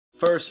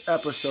First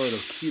episode of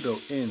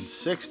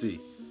KITOIN60.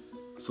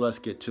 So let's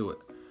get to it.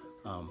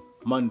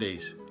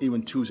 Mondays,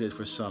 even Tuesdays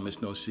for some,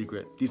 it's no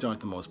secret. These aren't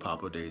the most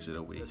popular days of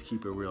the week. Let's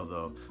keep it real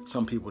though.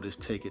 Some people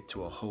just take it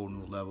to a whole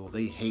new level.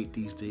 They hate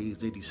these days,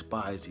 they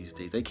despise these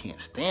days, they can't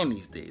stand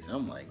these days. And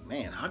I'm like,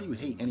 man, how do you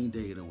hate any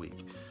day of the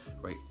week,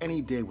 right?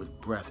 Any day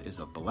with breath is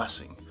a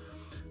blessing.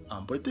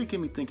 But it did get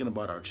me thinking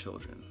about our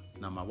children.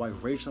 Now, my wife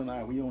Rachel and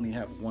I, we only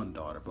have one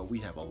daughter, but we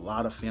have a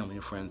lot of family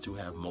and friends who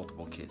have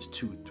multiple kids,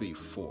 2, 3,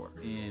 4.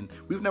 And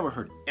we've never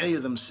heard any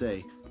of them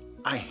say,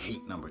 I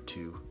hate number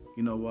 2.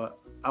 You know what?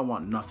 I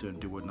want nothing to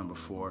do with number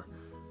 4.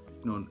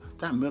 You know,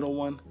 that middle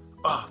one,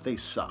 oh, they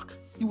suck.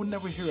 You would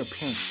never hear a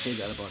parent say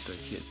that about their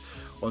kid,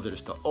 whether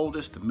it's the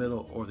oldest, the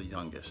middle, or the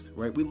youngest,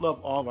 right? We love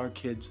all of our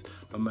kids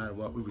no matter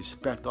what. We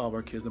respect all of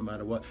our kids no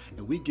matter what.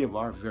 And we give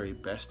our very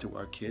best to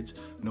our kids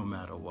no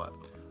matter what.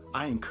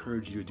 I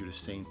encourage you to do the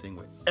same thing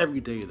with every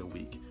day of the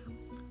week.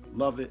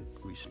 Love it,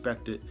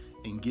 respect it,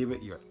 and give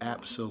it your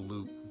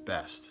absolute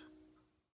best.